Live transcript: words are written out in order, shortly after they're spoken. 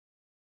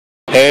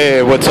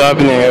Hey, what's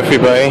happening,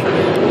 everybody?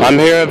 I'm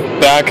here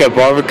back at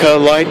barber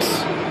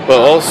lights, but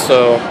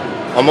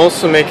I'm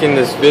also making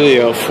this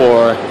video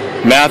for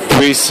Math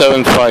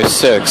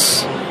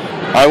 3756.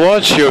 I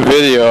watched your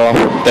video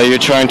that you're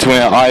trying to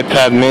win an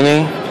iPad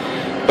mini,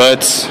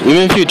 but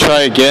even if you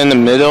try to get in the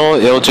middle,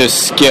 it'll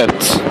just skip.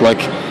 Like,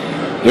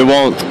 it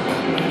won't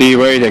be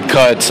ready to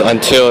cut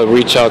until it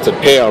reaches out to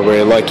payout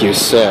rate, like you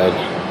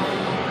said.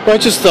 But I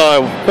just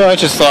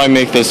thought I'd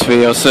make this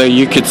video so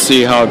you could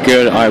see how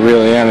good I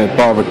really am at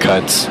barber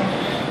cuts.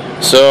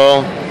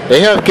 So they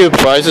have good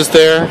prizes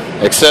there,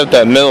 except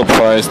that middle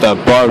prize,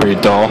 that Barbie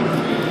doll.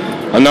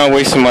 I'm not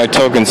wasting my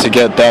tokens to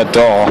get that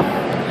doll.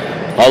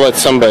 I'll let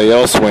somebody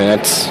else win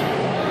it.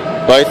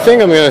 But I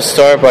think I'm gonna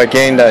start by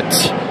getting that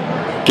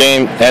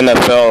game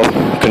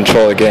NFL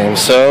controller game.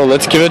 So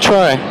let's give it a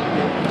try.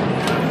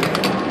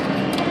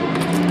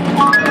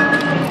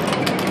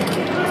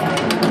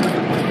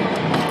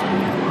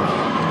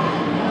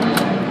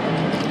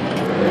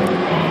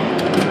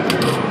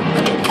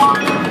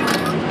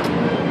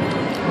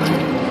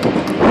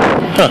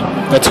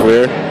 That's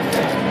weird.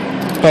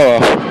 Oh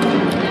well.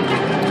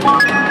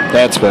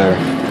 That's better.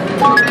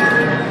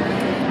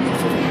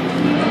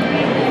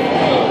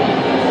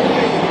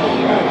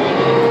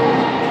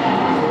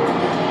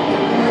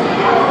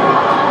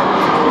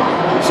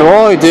 So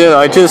all I did,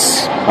 I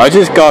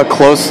just got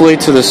closely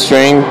to the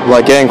string,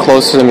 like getting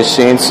close to the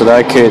machine so that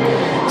I could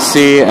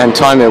see and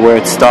time it where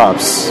it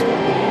stops.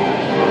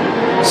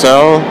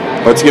 So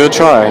let's give it a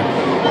try.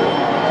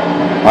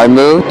 I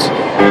moved.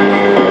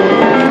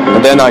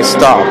 And then I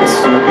stopped.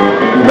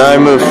 And then I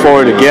moved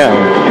forward again.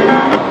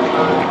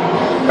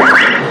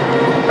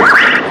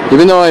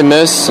 Even though I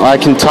miss, I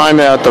can time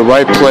it at the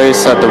right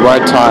place at the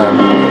right time.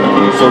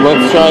 So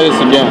let's try this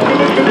again.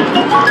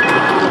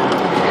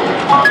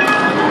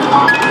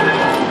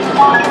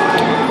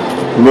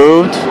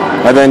 Moved,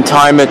 and then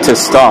time it to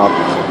stop.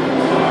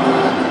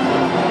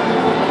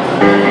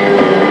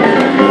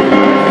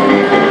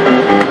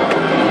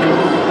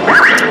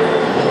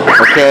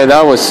 Okay,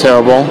 that was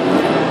terrible.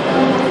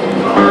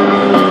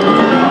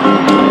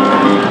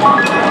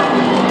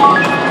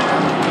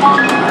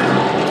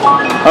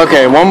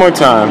 Okay, one more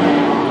time.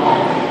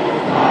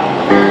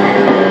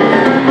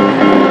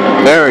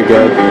 Very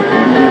good.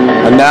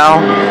 And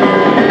now,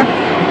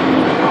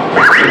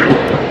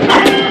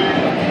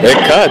 it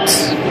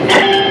cuts.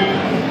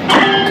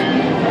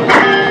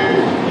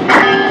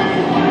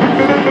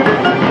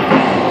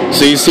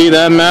 So you see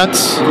that, Matt?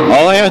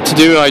 All I have to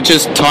do, I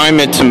just time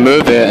it to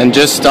move it and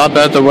just stop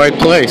at the right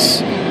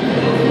place.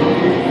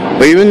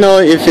 But even though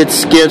if it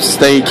skips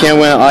that you can't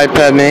win an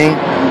iPad mini,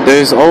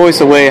 there's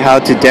always a way how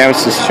to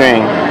damage the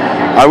string.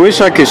 I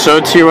wish I could show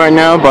it to you right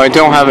now, but I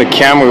don't have a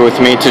camera with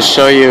me to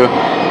show you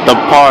the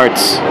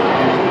parts.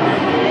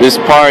 This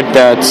part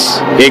that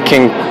it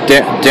can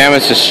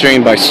damage the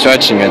string by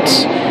stretching it.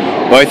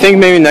 But I think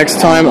maybe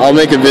next time I'll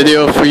make a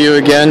video for you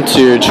again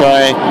to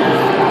try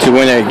to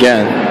win it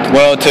again.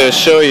 Well, to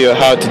show you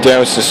how to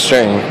damage the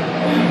string.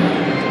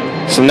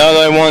 So now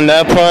that I won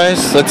that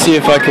prize, let's see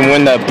if I can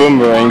win that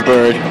boomerang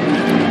bird.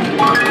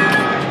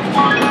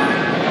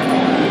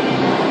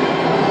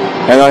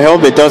 And I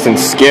hope it doesn't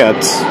skip.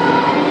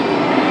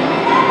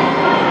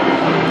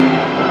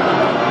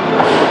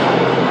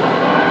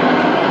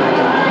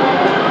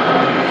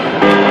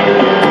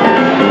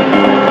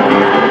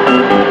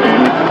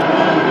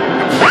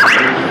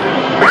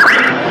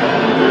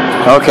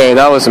 Okay,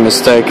 that was a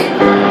mistake.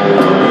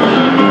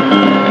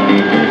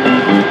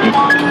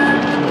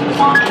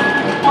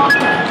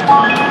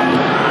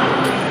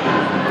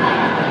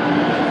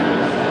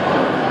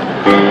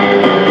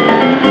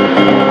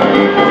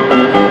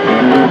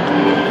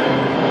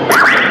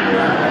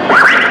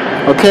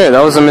 Okay,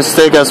 that was a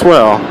mistake as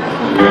well.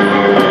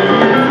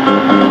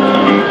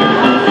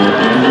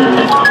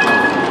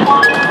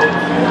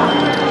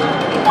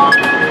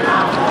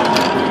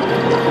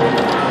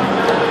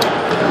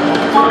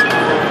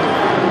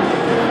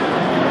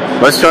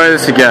 Let's try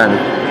this again.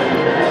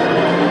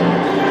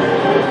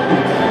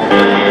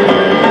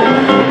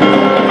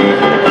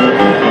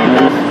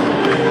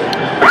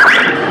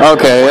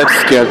 Okay, it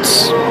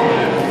skipped.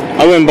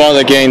 I wouldn't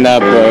bother getting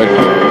that bird.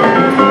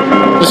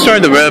 Let's try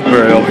the red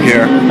bird over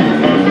here.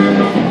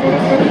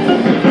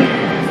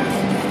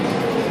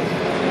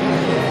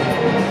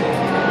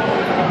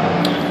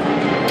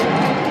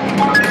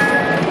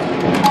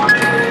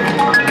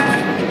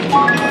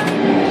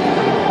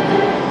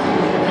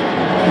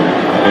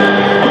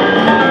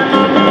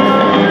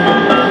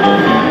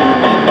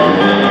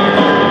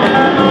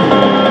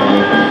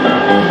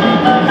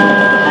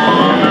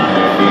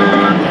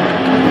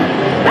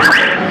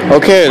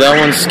 Okay, that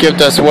one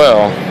skipped as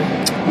well.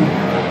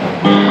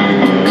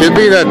 Could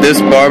be that this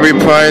Barbie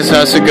prize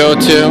has to go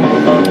too.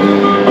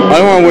 I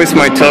don't want to waste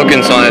my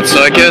tokens on it,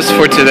 so I guess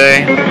for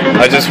today,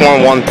 I just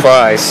want one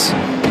prize.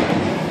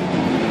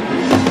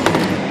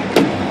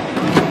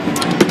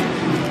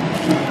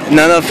 An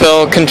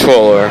NFL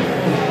controller.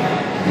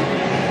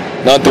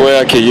 Not the way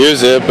I could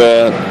use it,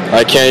 but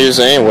I can't use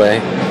it anyway.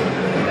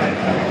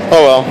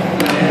 Oh well.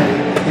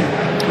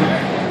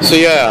 So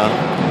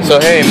yeah, so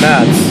hey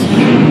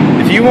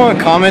Mats, if you want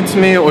to comment to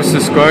me or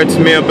subscribe to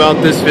me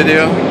about this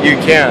video, you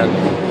can.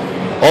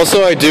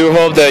 Also, I do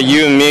hope that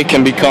you and me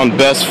can become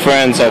best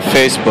friends at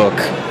Facebook.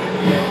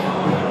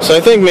 So I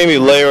think maybe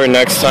later or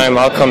next time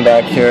I'll come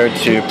back here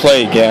to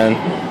play again.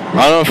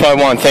 I don't know if I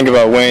want to think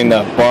about winning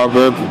that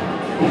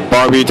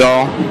Barbie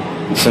doll,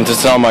 since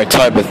it's not my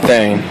type of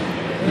thing.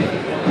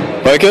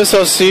 But I guess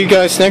I'll see you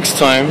guys next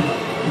time.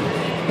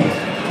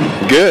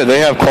 Good, they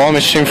have claw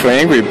machine for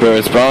Angry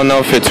Birds, but I don't know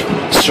if it's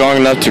strong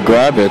enough to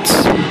grab it.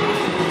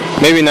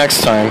 Maybe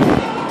next time.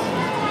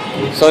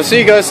 So I'll see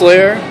you guys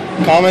later.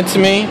 Comment to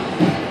me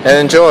and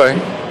enjoy.